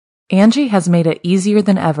Angie has made it easier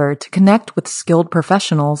than ever to connect with skilled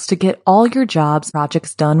professionals to get all your jobs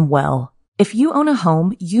projects done well. If you own a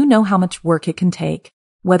home, you know how much work it can take,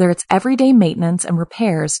 whether it's everyday maintenance and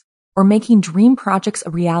repairs or making dream projects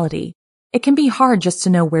a reality. It can be hard just to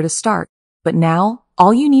know where to start, but now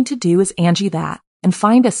all you need to do is Angie that and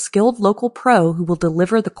find a skilled local pro who will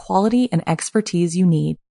deliver the quality and expertise you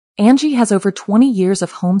need. Angie has over 20 years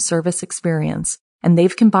of home service experience, and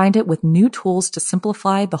they've combined it with new tools to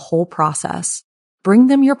simplify the whole process. Bring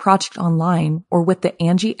them your project online or with the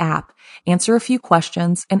Angie app, answer a few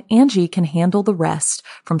questions, and Angie can handle the rest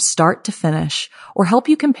from start to finish or help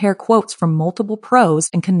you compare quotes from multiple pros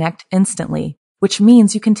and connect instantly, which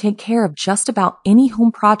means you can take care of just about any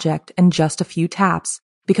home project in just a few taps.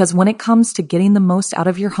 Because when it comes to getting the most out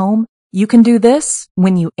of your home, you can do this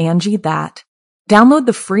when you Angie that. Download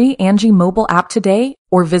the free Angie mobile app today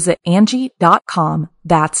or visit Angie.com.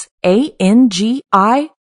 That's ANGI.com.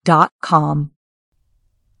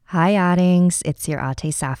 Hi, Oddings. It's your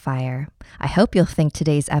Ate Sapphire. I hope you'll think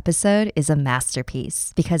today's episode is a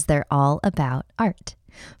masterpiece because they're all about art.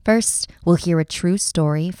 First, we'll hear a true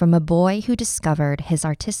story from a boy who discovered his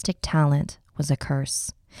artistic talent was a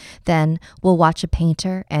curse. Then we'll watch a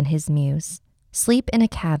painter and his muse, sleep in a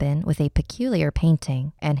cabin with a peculiar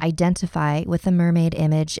painting, and identify with a mermaid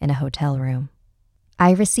image in a hotel room.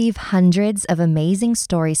 I receive hundreds of amazing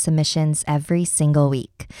story submissions every single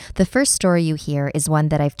week. The first story you hear is one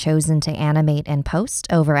that I've chosen to animate and post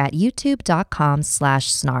over at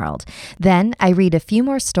youtube.com/snarled. Then I read a few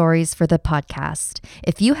more stories for the podcast.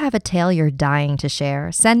 If you have a tale you're dying to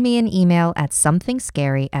share, send me an email at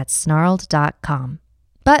somethingscary@snarled.com.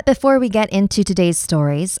 But before we get into today's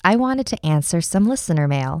stories, I wanted to answer some listener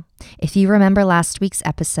mail. If you remember last week's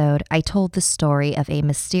episode, I told the story of a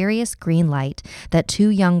mysterious green light that two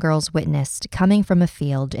young girls witnessed coming from a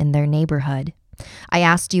field in their neighborhood. I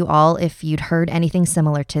asked you all if you'd heard anything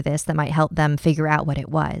similar to this that might help them figure out what it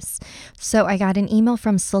was. So I got an email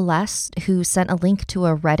from Celeste who sent a link to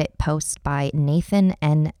a Reddit post by Nathan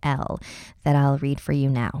NL that I'll read for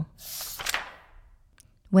you now.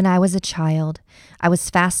 When I was a child, I was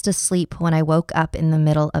fast asleep when I woke up in the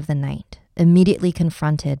middle of the night, immediately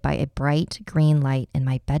confronted by a bright green light in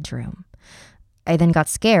my bedroom. I then got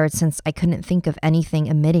scared since I couldn't think of anything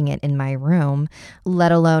emitting it in my room,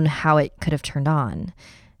 let alone how it could have turned on.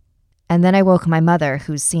 And then I woke my mother,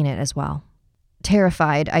 who's seen it as well.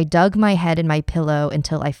 Terrified, I dug my head in my pillow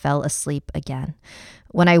until I fell asleep again.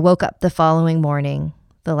 When I woke up the following morning,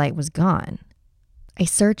 the light was gone. I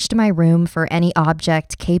searched my room for any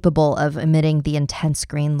object capable of emitting the intense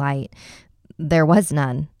green light. There was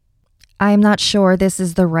none. I'm not sure this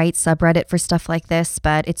is the right subreddit for stuff like this,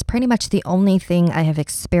 but it's pretty much the only thing I have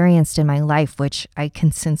experienced in my life which I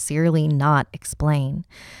can sincerely not explain.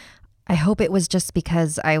 I hope it was just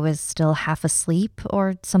because I was still half asleep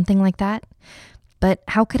or something like that. But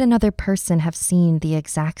how could another person have seen the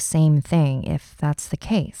exact same thing if that's the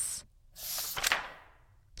case?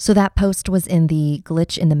 So that post was in the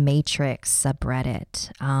Glitch in the Matrix subreddit.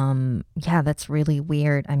 Yeah, that's really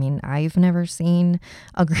weird. I mean, I've never seen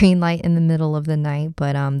a green light in the middle of the night,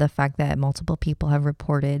 but the fact that multiple people have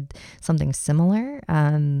reported something similar,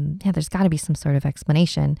 yeah, there's got to be some sort of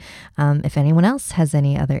explanation. If anyone else has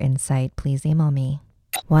any other insight, please email me.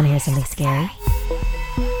 Want to hear something scary?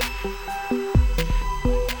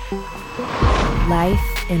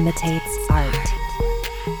 Life imitates art.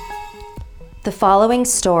 The following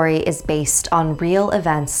story is based on real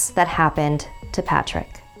events that happened to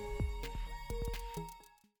Patrick.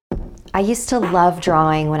 I used to love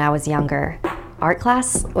drawing when I was younger. Art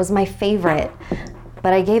class was my favorite,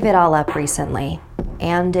 but I gave it all up recently.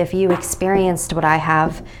 And if you experienced what I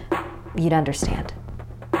have, you'd understand.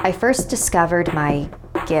 I first discovered my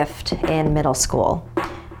gift in middle school.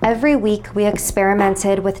 Every week we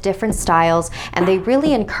experimented with different styles, and they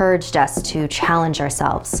really encouraged us to challenge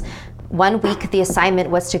ourselves. One week, the assignment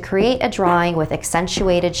was to create a drawing with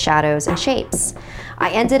accentuated shadows and shapes. I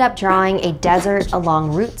ended up drawing a desert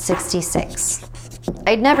along Route 66.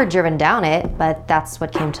 I'd never driven down it, but that's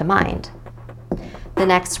what came to mind. The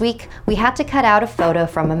next week, we had to cut out a photo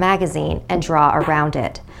from a magazine and draw around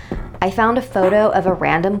it. I found a photo of a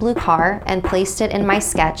random blue car and placed it in my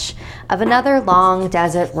sketch of another long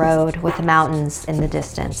desert road with mountains in the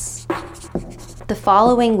distance. The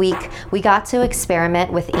following week, we got to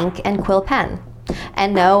experiment with ink and quill pen.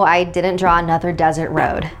 And no, I didn't draw another desert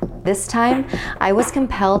road. This time, I was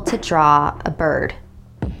compelled to draw a bird.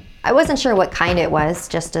 I wasn't sure what kind it was,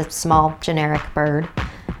 just a small, generic bird.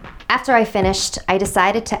 After I finished, I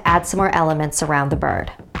decided to add some more elements around the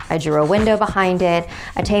bird. I drew a window behind it,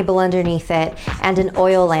 a table underneath it, and an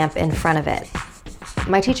oil lamp in front of it.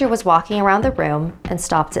 My teacher was walking around the room and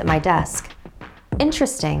stopped at my desk.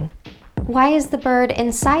 Interesting. Why is the bird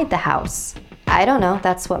inside the house? I don't know,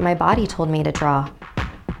 that's what my body told me to draw.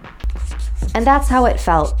 And that's how it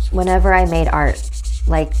felt whenever I made art.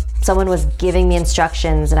 Like someone was giving me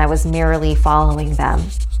instructions and I was merely following them.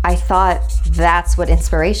 I thought that's what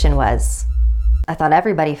inspiration was. I thought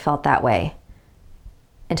everybody felt that way.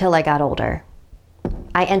 Until I got older.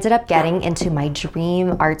 I ended up getting into my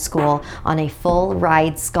dream art school on a full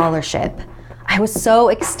ride scholarship. I was so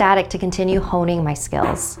ecstatic to continue honing my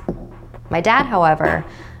skills. My dad, however,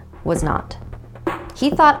 was not. He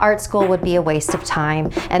thought art school would be a waste of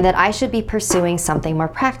time and that I should be pursuing something more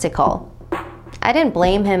practical. I didn't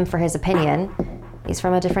blame him for his opinion. He's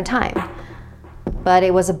from a different time. But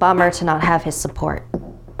it was a bummer to not have his support.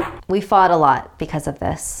 We fought a lot because of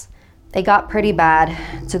this. It got pretty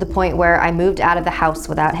bad to the point where I moved out of the house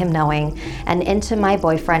without him knowing and into my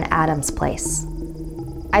boyfriend Adam's place.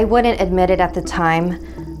 I wouldn't admit it at the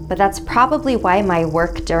time, but that's probably why my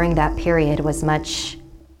work during that period was much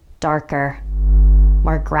darker,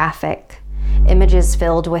 more graphic, images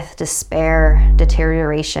filled with despair,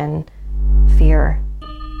 deterioration, fear.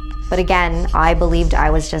 But again, I believed I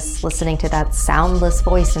was just listening to that soundless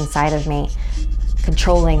voice inside of me,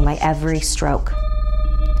 controlling my every stroke.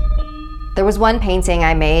 There was one painting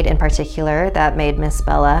I made in particular that made Miss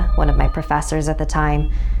Bella, one of my professors at the time,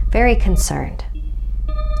 very concerned.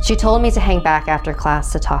 She told me to hang back after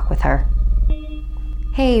class to talk with her.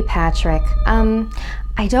 Hey, Patrick,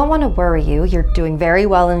 I don't want to worry you. You're doing very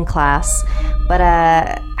well in class, but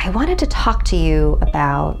I wanted to talk to you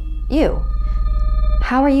about you.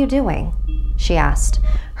 How are you doing? She asked,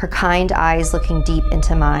 her kind eyes looking deep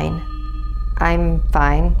into mine. I'm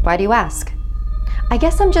fine. Why do you ask? I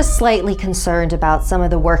guess I'm just slightly concerned about some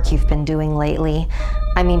of the work you've been doing lately.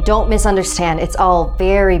 I mean, don't misunderstand. It's all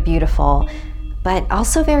very beautiful, but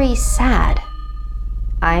also very sad.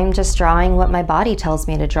 I'm just drawing what my body tells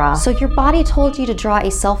me to draw. So your body told you to draw a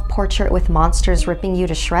self-portrait with monsters ripping you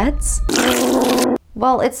to shreds?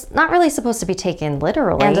 Well, it's not really supposed to be taken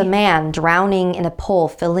literally. And a man drowning in a pool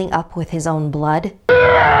filling up with his own blood.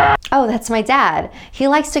 Oh, that's my dad. He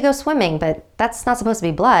likes to go swimming, but that's not supposed to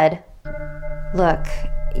be blood. Look,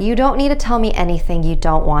 you don't need to tell me anything you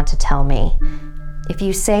don't want to tell me. If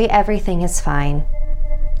you say everything is fine,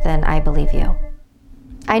 then I believe you.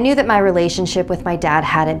 I knew that my relationship with my dad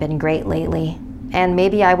hadn't been great lately, and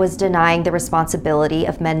maybe I was denying the responsibility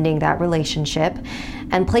of mending that relationship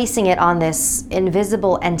and placing it on this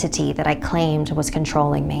invisible entity that I claimed was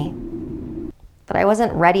controlling me. But I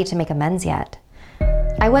wasn't ready to make amends yet.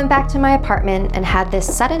 I went back to my apartment and had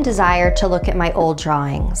this sudden desire to look at my old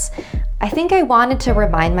drawings. I think I wanted to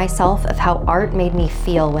remind myself of how art made me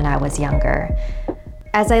feel when I was younger.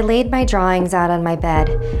 As I laid my drawings out on my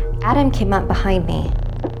bed, Adam came up behind me.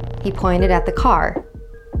 He pointed at the car.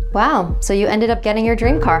 Wow, so you ended up getting your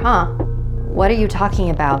dream car, huh? What are you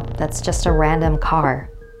talking about? That's just a random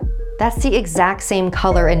car. That's the exact same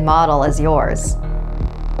color and model as yours.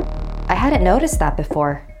 I hadn't noticed that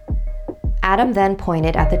before. Adam then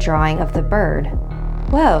pointed at the drawing of the bird.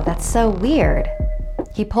 Whoa, that's so weird.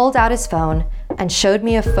 He pulled out his phone and showed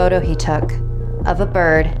me a photo he took of a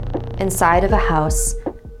bird inside of a house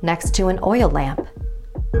next to an oil lamp.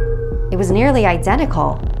 It was nearly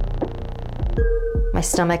identical. My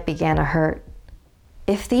stomach began to hurt.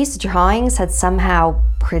 If these drawings had somehow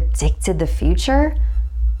predicted the future,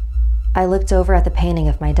 I looked over at the painting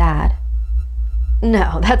of my dad.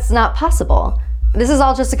 No, that's not possible. This is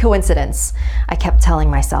all just a coincidence, I kept telling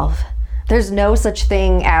myself. There's no such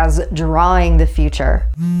thing as drawing the future.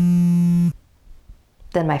 Then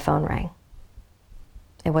my phone rang.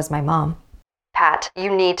 It was my mom. Pat,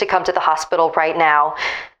 you need to come to the hospital right now.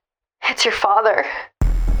 It's your father.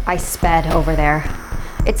 I sped over there.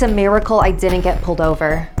 It's a miracle I didn't get pulled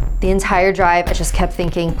over. The entire drive, I just kept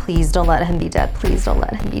thinking, please don't let him be dead. Please don't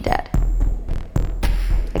let him be dead.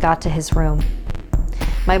 I got to his room.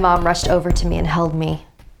 My mom rushed over to me and held me.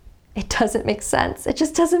 It doesn't make sense. It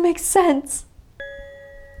just doesn't make sense.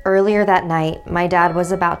 Earlier that night, my dad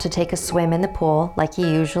was about to take a swim in the pool, like he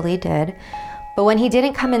usually did. But when he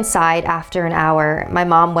didn't come inside after an hour, my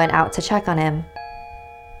mom went out to check on him.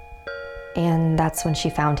 And that's when she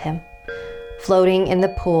found him, floating in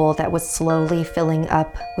the pool that was slowly filling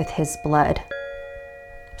up with his blood.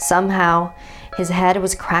 Somehow, his head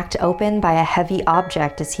was cracked open by a heavy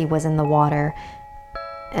object as he was in the water,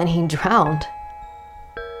 and he drowned.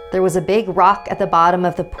 There was a big rock at the bottom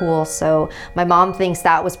of the pool, so my mom thinks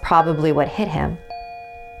that was probably what hit him.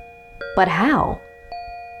 But how?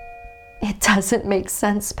 It doesn't make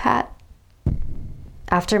sense, Pat.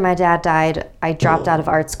 After my dad died, I dropped out of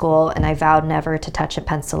art school and I vowed never to touch a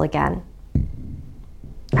pencil again.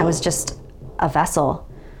 I was just a vessel,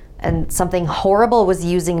 and something horrible was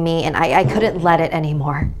using me, and I couldn't let it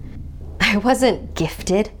anymore. I wasn't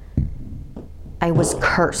gifted. I was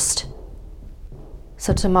cursed.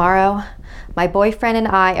 So tomorrow, my boyfriend and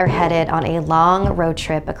I are headed on a long road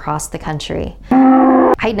trip across the country.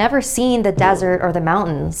 I'd never seen the desert or the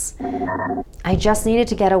mountains. I just needed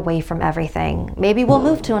to get away from everything. Maybe we'll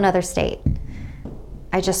move to another state.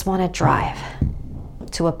 I just want to drive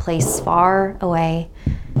to a place far away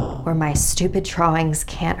where my stupid drawings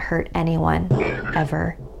can't hurt anyone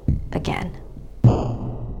ever again.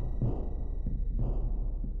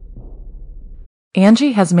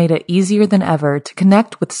 Angie has made it easier than ever to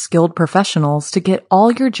connect with skilled professionals to get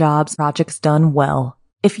all your jobs projects done well.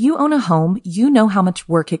 If you own a home, you know how much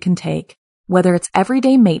work it can take, whether it's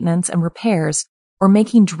everyday maintenance and repairs or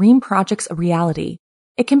making dream projects a reality.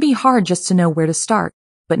 It can be hard just to know where to start,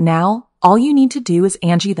 but now all you need to do is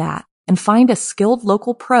Angie that and find a skilled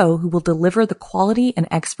local pro who will deliver the quality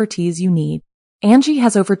and expertise you need. Angie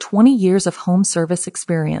has over 20 years of home service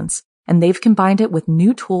experience, and they've combined it with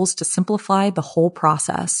new tools to simplify the whole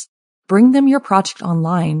process. Bring them your project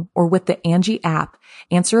online or with the Angie app,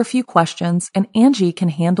 answer a few questions, and Angie can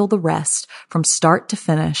handle the rest from start to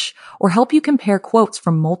finish or help you compare quotes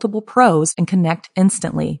from multiple pros and connect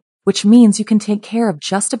instantly, which means you can take care of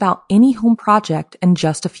just about any home project in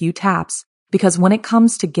just a few taps. Because when it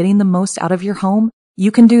comes to getting the most out of your home,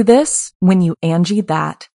 you can do this when you Angie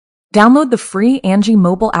that. Download the free Angie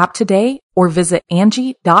mobile app today or visit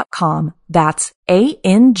Angie.com. That's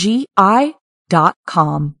ANGI.com.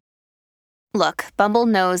 Look, Bumble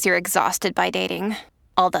knows you're exhausted by dating.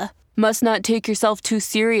 All the must not take yourself too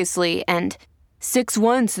seriously and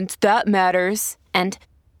 6'1" since that matters. And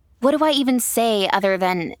what do I even say other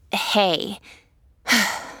than hey?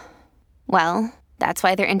 Well, that's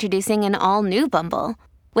why they're introducing an all-new Bumble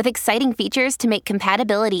with exciting features to make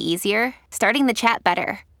compatibility easier, starting the chat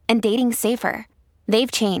better, and dating safer.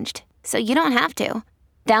 They've changed, so you don't have to.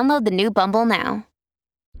 Download the new Bumble now.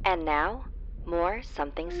 And now, more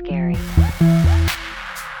Something Scary.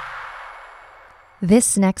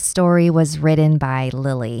 This next story was written by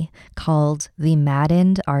Lily, called The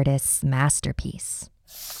Maddened Artist's Masterpiece.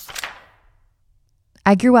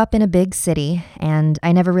 I grew up in a big city, and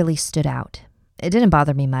I never really stood out. It didn't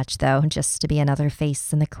bother me much, though, just to be another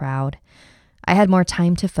face in the crowd. I had more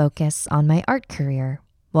time to focus on my art career.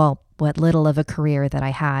 Well, what little of a career that I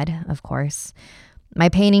had, of course. My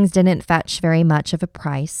paintings didn't fetch very much of a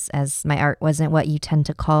price, as my art wasn't what you tend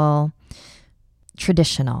to call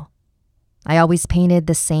traditional. I always painted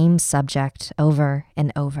the same subject over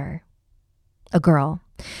and over. A girl.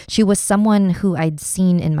 She was someone who I'd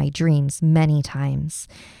seen in my dreams many times.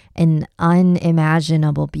 An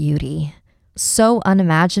unimaginable beauty. So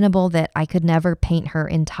unimaginable that I could never paint her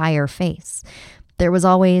entire face. There was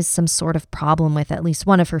always some sort of problem with at least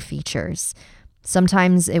one of her features.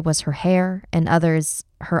 Sometimes it was her hair, and others,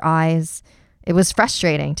 her eyes. It was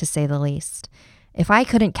frustrating, to say the least. If I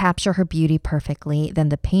couldn't capture her beauty perfectly, then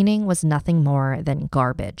the painting was nothing more than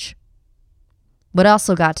garbage. What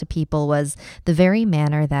also got to people was the very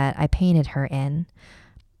manner that I painted her in.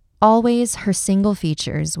 Always her single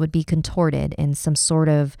features would be contorted in some sort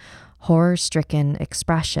of horror-stricken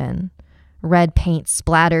expression. Red paint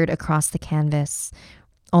splattered across the canvas,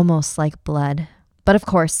 almost like blood. But of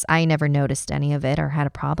course, I never noticed any of it or had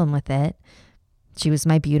a problem with it. She was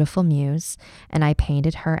my beautiful muse, and I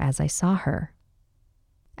painted her as I saw her.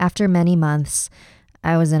 After many months,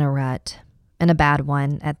 I was in a rut, and a bad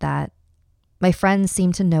one at that. My friends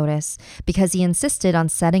seemed to notice because he insisted on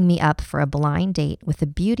setting me up for a blind date with a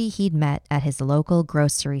beauty he'd met at his local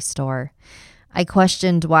grocery store. I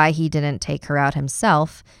questioned why he didn't take her out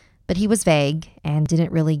himself, but he was vague and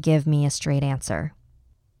didn't really give me a straight answer.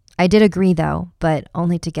 I did agree, though, but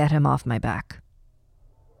only to get him off my back.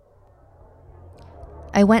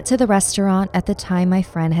 I went to the restaurant at the time my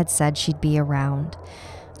friend had said she'd be around.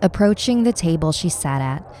 Approaching the table she sat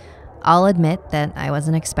at, I'll admit that I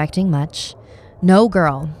wasn't expecting much. No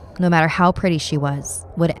girl, no matter how pretty she was,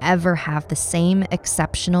 would ever have the same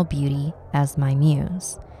exceptional beauty as my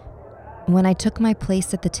muse. When I took my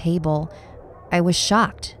place at the table, I was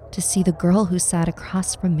shocked to see the girl who sat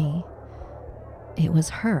across from me. It was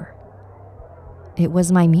her. It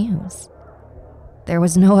was my muse. There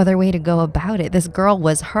was no other way to go about it. This girl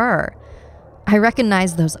was her. I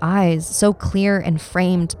recognized those eyes, so clear and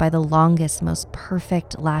framed by the longest, most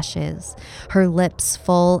perfect lashes. Her lips,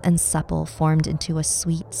 full and supple, formed into a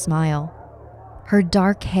sweet smile. Her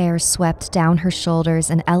dark hair swept down her shoulders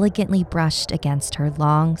and elegantly brushed against her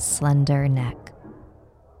long, slender neck.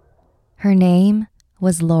 Her name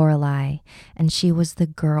was Lorelei, and she was the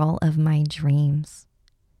girl of my dreams.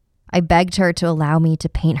 I begged her to allow me to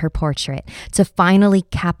paint her portrait, to finally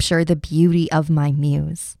capture the beauty of my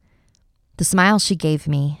muse. The smile she gave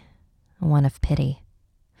me, one of pity.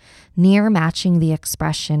 Near matching the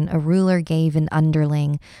expression a ruler gave an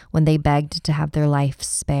underling when they begged to have their life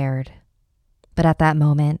spared. But at that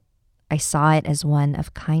moment, I saw it as one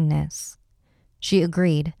of kindness. She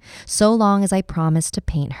agreed, so long as I promised to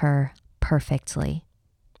paint her perfectly.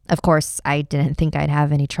 Of course, I didn't think I'd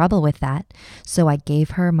have any trouble with that, so I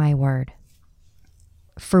gave her my word.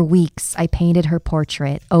 For weeks, I painted her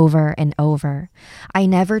portrait over and over. I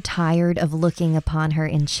never tired of looking upon her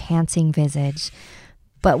enchanting visage,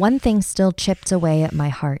 but one thing still chipped away at my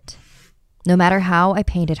heart. No matter how I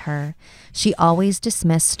painted her, she always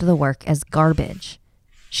dismissed the work as garbage.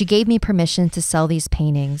 She gave me permission to sell these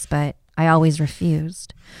paintings, but I always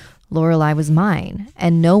refused. Lorelei was mine,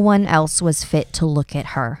 and no one else was fit to look at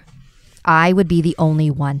her. I would be the only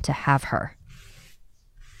one to have her.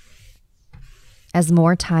 As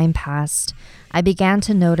more time passed, I began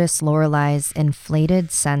to notice Lorelei's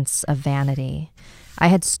inflated sense of vanity. I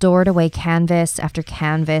had stored away canvas after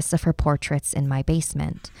canvas of her portraits in my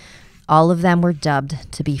basement. All of them were dubbed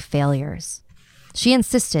to be failures. She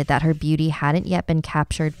insisted that her beauty hadn't yet been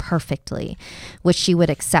captured perfectly, which she would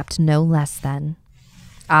accept no less than.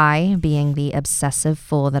 I, being the obsessive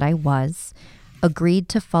fool that I was, agreed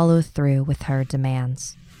to follow through with her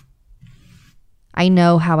demands. I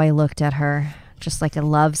know how I looked at her, just like a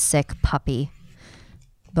lovesick puppy.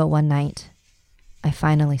 But one night, I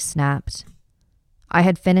finally snapped. I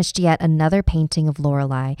had finished yet another painting of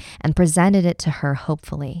Lorelei and presented it to her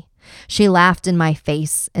hopefully. She laughed in my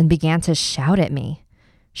face and began to shout at me.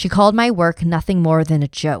 She called my work nothing more than a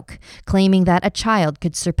joke, claiming that a child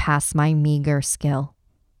could surpass my meager skill.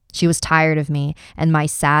 She was tired of me and my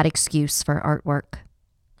sad excuse for artwork.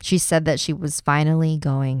 She said that she was finally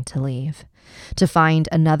going to leave, to find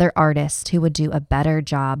another artist who would do a better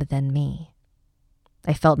job than me.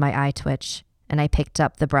 I felt my eye twitch, and I picked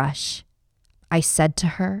up the brush. I said to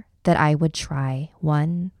her that I would try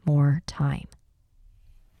one more time.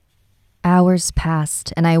 Hours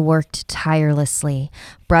passed, and I worked tirelessly,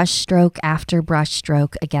 brushstroke after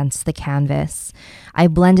brushstroke against the canvas. I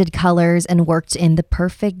blended colors and worked in the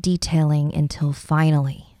perfect detailing until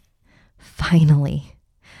finally,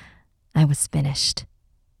 I was finished.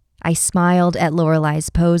 I smiled at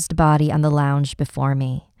Lorelei's posed body on the lounge before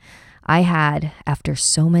me. I had, after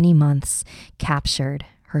so many months, captured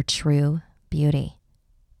her true beauty.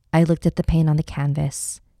 I looked at the paint on the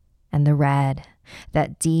canvas, and the red,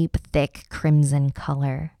 that deep, thick crimson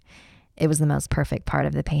color. It was the most perfect part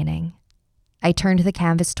of the painting. I turned the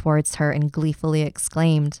canvas towards her and gleefully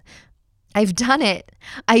exclaimed, "I've done it!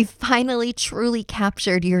 I finally truly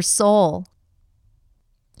captured your soul!"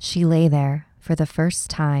 She lay there for the first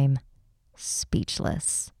time,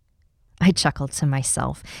 speechless. I chuckled to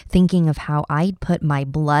myself, thinking of how I'd put my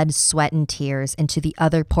blood, sweat, and tears into the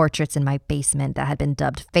other portraits in my basement that had been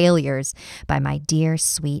dubbed failures by my dear,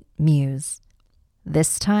 sweet muse.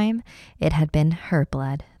 This time, it had been her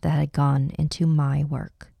blood that had gone into my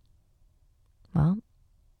work. Well,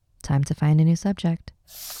 time to find a new subject.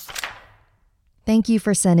 Thank you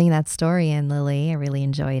for sending that story in, Lily. I really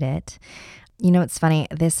enjoyed it. You know, it's funny.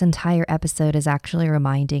 This entire episode is actually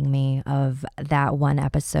reminding me of that one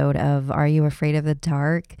episode of Are You Afraid of the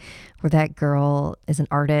Dark, where that girl is an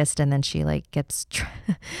artist and then she gets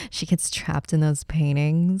trapped in those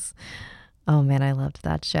paintings. Oh man, I loved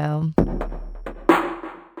that show.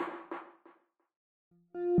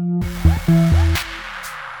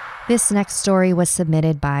 This next story was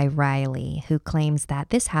submitted by Riley, who claims that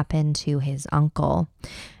this happened to his uncle.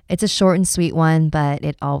 It's a short and sweet one, but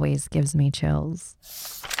it always gives me chills.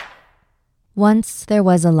 Once there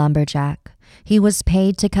was a lumberjack. He was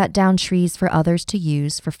paid to cut down trees for others to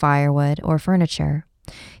use for firewood or furniture.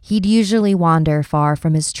 He'd usually wander far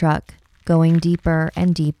from his truck, going deeper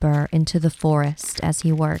and deeper into the forest as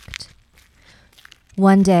he worked.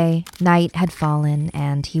 One day, night had fallen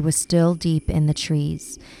and he was still deep in the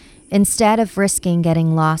trees. Instead of risking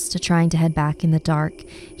getting lost trying to head back in the dark,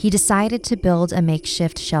 he decided to build a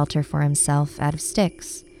makeshift shelter for himself out of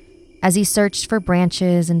sticks. As he searched for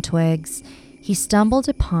branches and twigs, he stumbled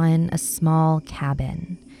upon a small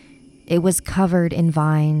cabin. It was covered in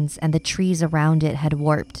vines, and the trees around it had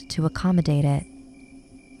warped to accommodate it.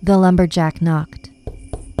 The lumberjack knocked.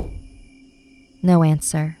 No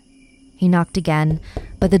answer. He knocked again,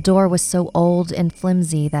 but the door was so old and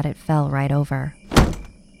flimsy that it fell right over.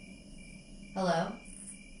 "Hello?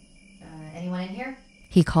 Anyone in here?"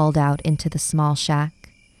 he called out into the small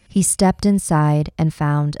shack. He stepped inside and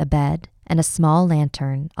found a bed and a small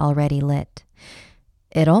lantern already lit.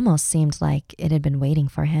 It almost seemed like it had been waiting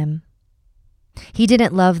for him. He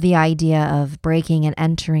didn't love the idea of breaking and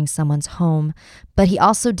entering someone's home, but he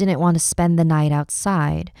also didn't want to spend the night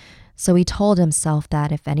outside, so he told himself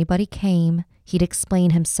that if anybody came, he'd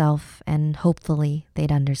explain himself and hopefully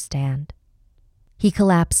they'd understand. He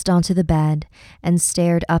collapsed onto the bed and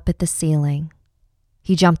stared up at the ceiling.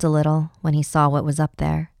 He jumped a little when he saw what was up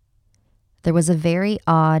there. There was a very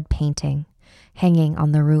odd painting hanging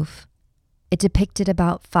on the roof. It depicted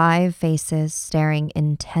about 5 faces staring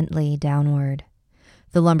intently downward.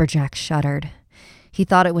 The lumberjack shuddered. He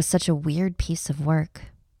thought it was such a weird piece of work.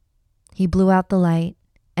 He blew out the light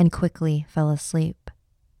and quickly fell asleep.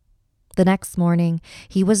 The next morning,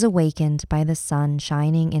 he was awakened by the sun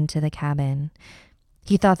shining into the cabin.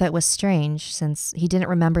 He thought that was strange since he didn't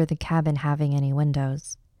remember the cabin having any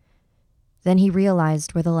windows. Then he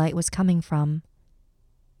realized where the light was coming from.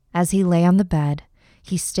 As he lay on the bed,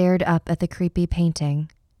 he stared up at the creepy painting.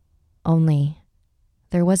 Only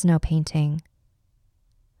there was no painting,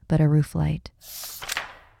 but a roof light.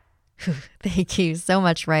 Thank you so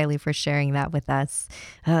much, Riley, for sharing that with us.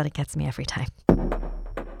 Oh, it gets me every time.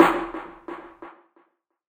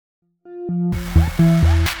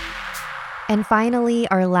 And finally,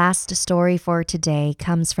 our last story for today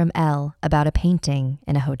comes from Elle about a painting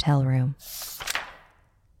in a hotel room.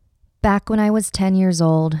 Back when I was 10 years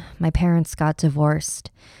old, my parents got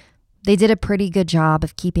divorced. They did a pretty good job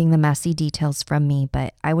of keeping the messy details from me,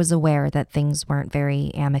 but I was aware that things weren't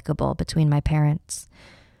very amicable between my parents.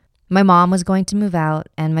 My mom was going to move out,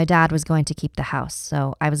 and my dad was going to keep the house,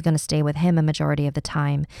 so I was going to stay with him a majority of the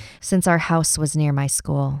time, since our house was near my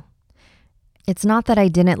school. It's not that I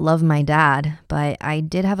didn't love my dad, but I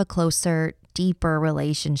did have a closer, deeper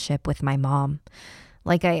relationship with my mom.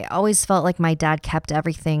 Like, I always felt like my dad kept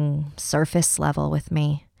everything surface level with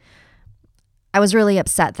me. I was really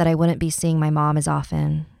upset that I wouldn't be seeing my mom as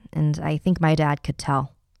often, and I think my dad could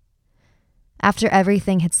tell. After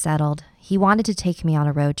everything had settled, he wanted to take me on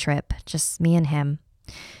a road trip, just me and him.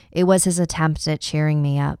 It was his attempt at cheering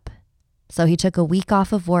me up. So he took a week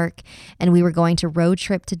off of work, and we were going to road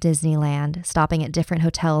trip to Disneyland, stopping at different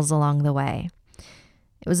hotels along the way.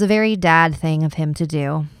 It was a very dad thing of him to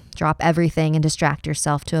do. Drop everything and distract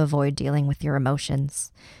yourself to avoid dealing with your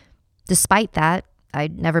emotions. Despite that,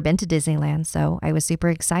 I'd never been to Disneyland, so I was super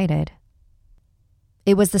excited.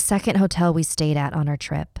 It was the second hotel we stayed at on our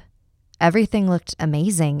trip. Everything looked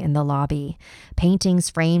amazing in the lobby. Paintings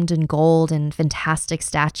framed in gold and fantastic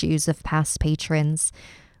statues of past patrons.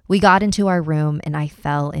 We got into our room and I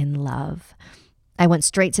fell in love. I went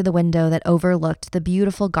straight to the window that overlooked the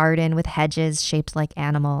beautiful garden with hedges shaped like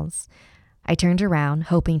animals. I turned around,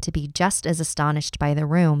 hoping to be just as astonished by the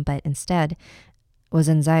room, but instead was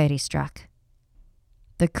anxiety struck.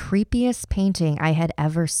 The creepiest painting I had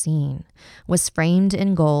ever seen was framed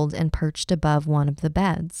in gold and perched above one of the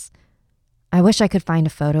beds. I wish I could find a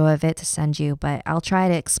photo of it to send you, but I'll try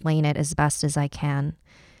to explain it as best as I can.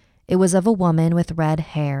 It was of a woman with red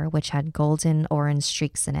hair, which had golden orange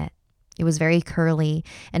streaks in it. It was very curly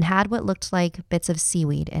and had what looked like bits of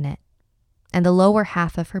seaweed in it. And the lower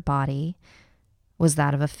half of her body was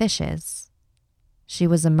that of a fish's. She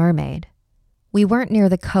was a mermaid. We weren't near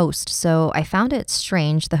the coast, so I found it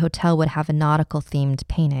strange the hotel would have a nautical-themed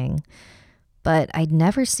painting. But I'd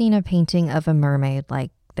never seen a painting of a mermaid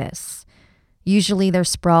like this. Usually they're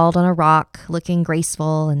sprawled on a rock, looking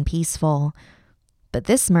graceful and peaceful. But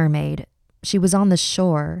this mermaid, she was on the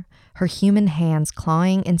shore, her human hands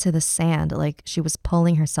clawing into the sand like she was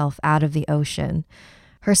pulling herself out of the ocean.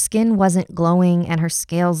 Her skin wasn't glowing and her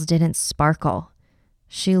scales didn't sparkle.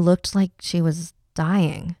 She looked like she was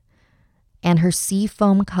dying. And her sea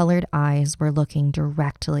foam-colored eyes were looking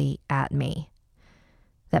directly at me.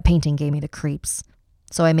 That painting gave me the creeps,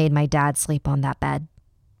 so I made my dad sleep on that bed.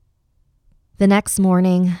 The next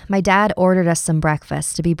morning, my dad ordered us some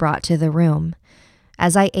breakfast to be brought to the room.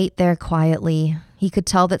 As I ate there quietly, he could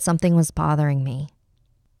tell that something was bothering me.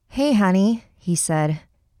 "Hey, honey," he said,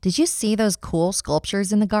 "did you see those cool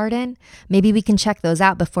sculptures in the garden? Maybe we can check those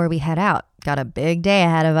out before we head out. Got a big day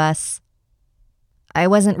ahead of us." I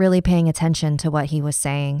wasn't really paying attention to what he was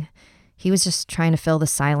saying. He was just trying to fill the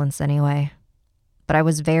silence anyway. But I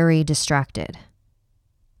was very distracted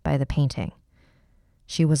by the painting.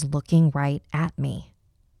 She was looking right at me.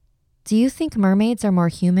 "Do you think mermaids are more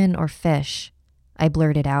human or fish?" I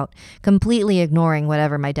blurted out, completely ignoring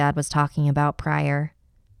whatever my dad was talking about prior.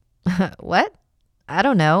 "What? I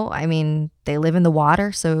don't know. I mean, they live in the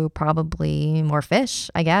water, so probably more fish,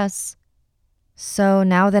 I guess." "So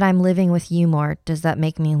now that I'm living with you more, does that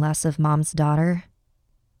make me less of Mom's daughter?"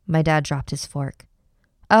 My dad dropped his fork.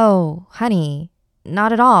 Oh, honey,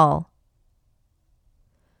 not at all.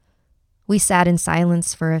 We sat in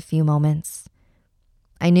silence for a few moments.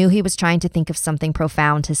 I knew he was trying to think of something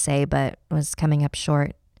profound to say, but was coming up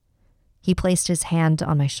short. He placed his hand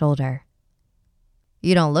on my shoulder.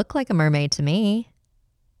 You don't look like a mermaid to me.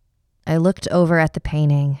 I looked over at the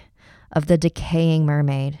painting of the decaying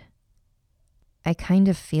mermaid. I kind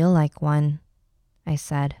of feel like one, I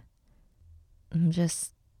said. I'm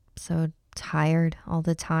just so tired all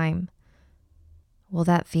the time. Will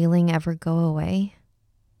that feeling ever go away?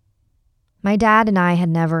 My dad and I had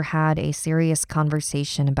never had a serious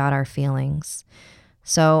conversation about our feelings,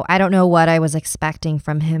 so I don't know what I was expecting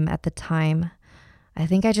from him at the time. I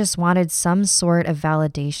think I just wanted some sort of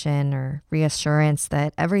validation or reassurance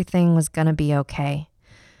that everything was going to be okay.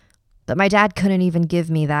 But my dad couldn't even give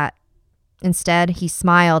me that. Instead, he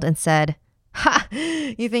smiled and said, "Ha!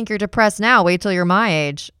 You think you're depressed now? Wait till you're my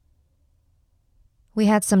age." We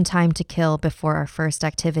had some time to kill before our first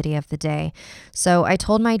activity of the day, so I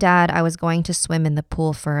told my dad I was going to swim in the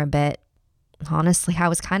pool for a bit. Honestly, I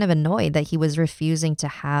was kind of annoyed that he was refusing to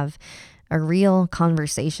have a real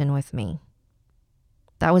conversation with me.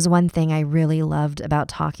 That was one thing I really loved about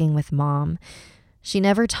talking with Mom. She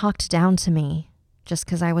never talked down to me just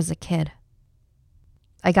because I was a kid.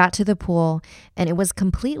 I got to the pool and it was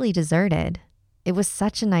completely deserted. It was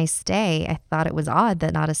such a nice day, I thought it was odd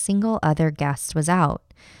that not a single other guest was out.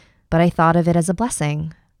 But I thought of it as a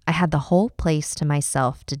blessing. I had the whole place to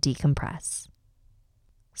myself to decompress.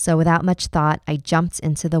 So without much thought, I jumped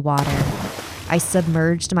into the water. I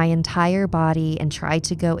submerged my entire body and tried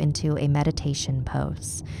to go into a meditation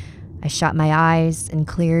pose. I shut my eyes and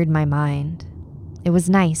cleared my mind. It was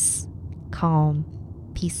nice, calm,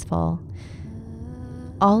 peaceful.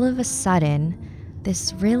 All of a sudden,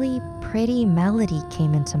 this really pretty melody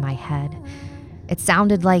came into my head. It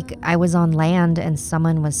sounded like I was on land and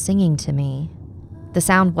someone was singing to me. The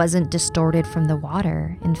sound wasn't distorted from the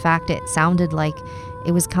water. In fact, it sounded like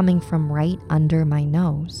it was coming from right under my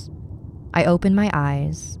nose. I opened my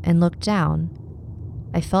eyes and looked down.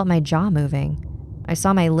 I felt my jaw moving. I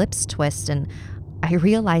saw my lips twist and I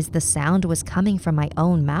realized the sound was coming from my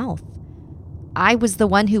own mouth. I was the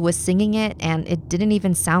one who was singing it, and it didn't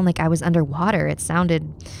even sound like I was underwater. It sounded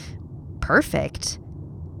perfect.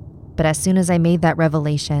 But as soon as I made that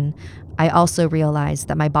revelation, I also realized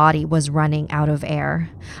that my body was running out of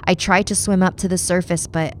air. I tried to swim up to the surface,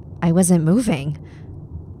 but I wasn't moving.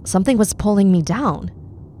 Something was pulling me down.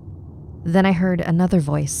 Then I heard another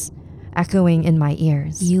voice echoing in my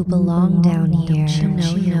ears. You belong down here.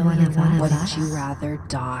 Don't you know one of us? Wouldn't you rather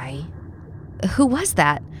die? Who was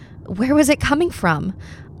that? Where was it coming from?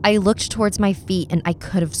 I looked towards my feet and I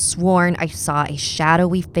could have sworn I saw a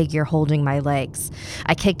shadowy figure holding my legs.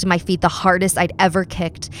 I kicked my feet the hardest I'd ever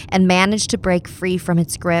kicked and managed to break free from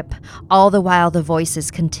its grip. All the while the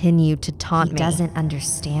voices continued to taunt me. He doesn't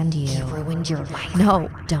understand you. He ruined your life. No,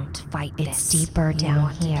 don't fight this. It's deeper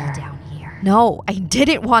down here. Down here. No, I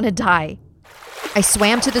didn't want to die. I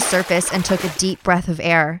swam to the surface and took a deep breath of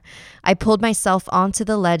air. I pulled myself onto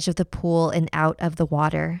the ledge of the pool and out of the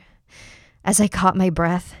water. As I caught my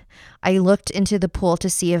breath, I looked into the pool to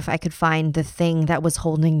see if I could find the thing that was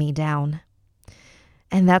holding me down.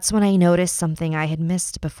 And that's when I noticed something I had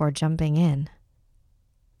missed before jumping in.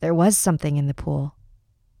 There was something in the pool.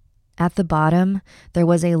 At the bottom, there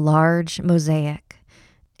was a large mosaic.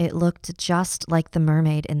 It looked just like the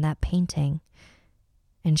mermaid in that painting.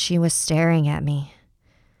 And she was staring at me.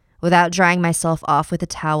 Without drying myself off with a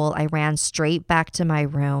towel, I ran straight back to my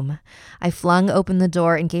room. I flung open the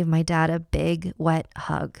door and gave my dad a big, wet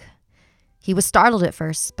hug. He was startled at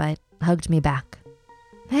first, but hugged me back.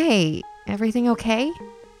 Hey, everything okay?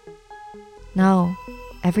 No,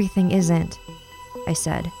 everything isn't, I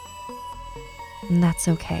said. And that's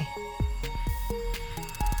okay.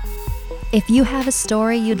 If you have a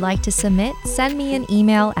story you'd like to submit, send me an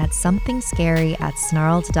email at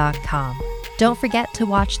somethingscary@snarled.com. Don't forget to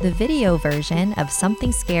watch the video version of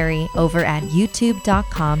Something Scary over at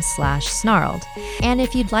youtube.com/snarled. And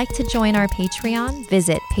if you'd like to join our Patreon,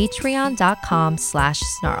 visit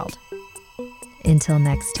patreon.com/snarled. Until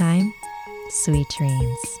next time, sweet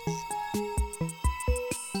dreams.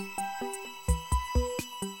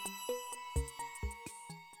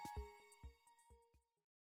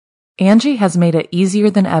 Angie has made it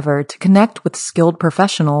easier than ever to connect with skilled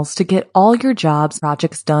professionals to get all your jobs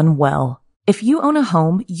projects done well. If you own a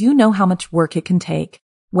home, you know how much work it can take,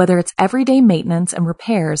 whether it's everyday maintenance and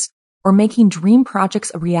repairs or making dream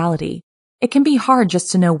projects a reality. It can be hard just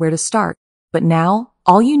to know where to start, but now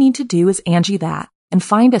all you need to do is Angie that and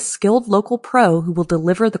find a skilled local pro who will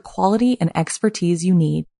deliver the quality and expertise you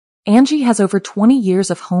need. Angie has over 20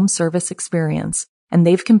 years of home service experience, and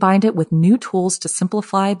they've combined it with new tools to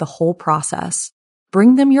simplify the whole process.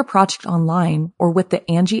 Bring them your project online or with the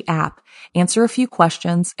Angie app, answer a few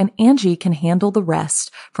questions, and Angie can handle the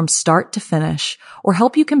rest from start to finish, or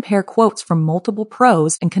help you compare quotes from multiple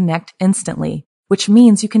pros and connect instantly, which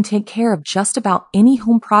means you can take care of just about any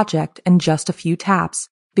home project in just a few taps.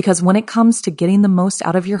 Because when it comes to getting the most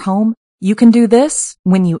out of your home, you can do this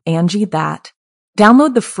when you Angie that.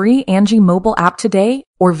 Download the free Angie mobile app today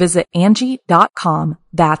or visit Angie.com.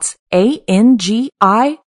 That's ANGI.com.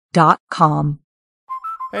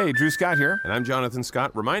 Hey, Drew Scott here, and I'm Jonathan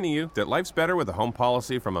Scott, reminding you that life's better with a home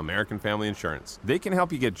policy from American Family Insurance. They can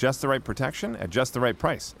help you get just the right protection at just the right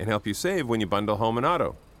price and help you save when you bundle home and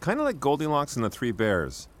auto. Kind of like Goldilocks and the Three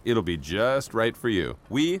Bears. It'll be just right for you.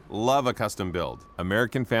 We love a custom build.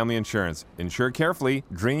 American Family Insurance. Insure carefully,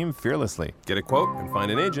 dream fearlessly. Get a quote and find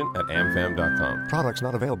an agent at amfam.com. Products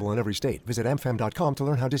not available in every state. Visit amfam.com to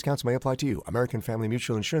learn how discounts may apply to you. American Family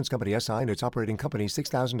Mutual Insurance Company SI and its operating company,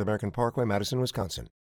 6000 American Parkway, Madison, Wisconsin.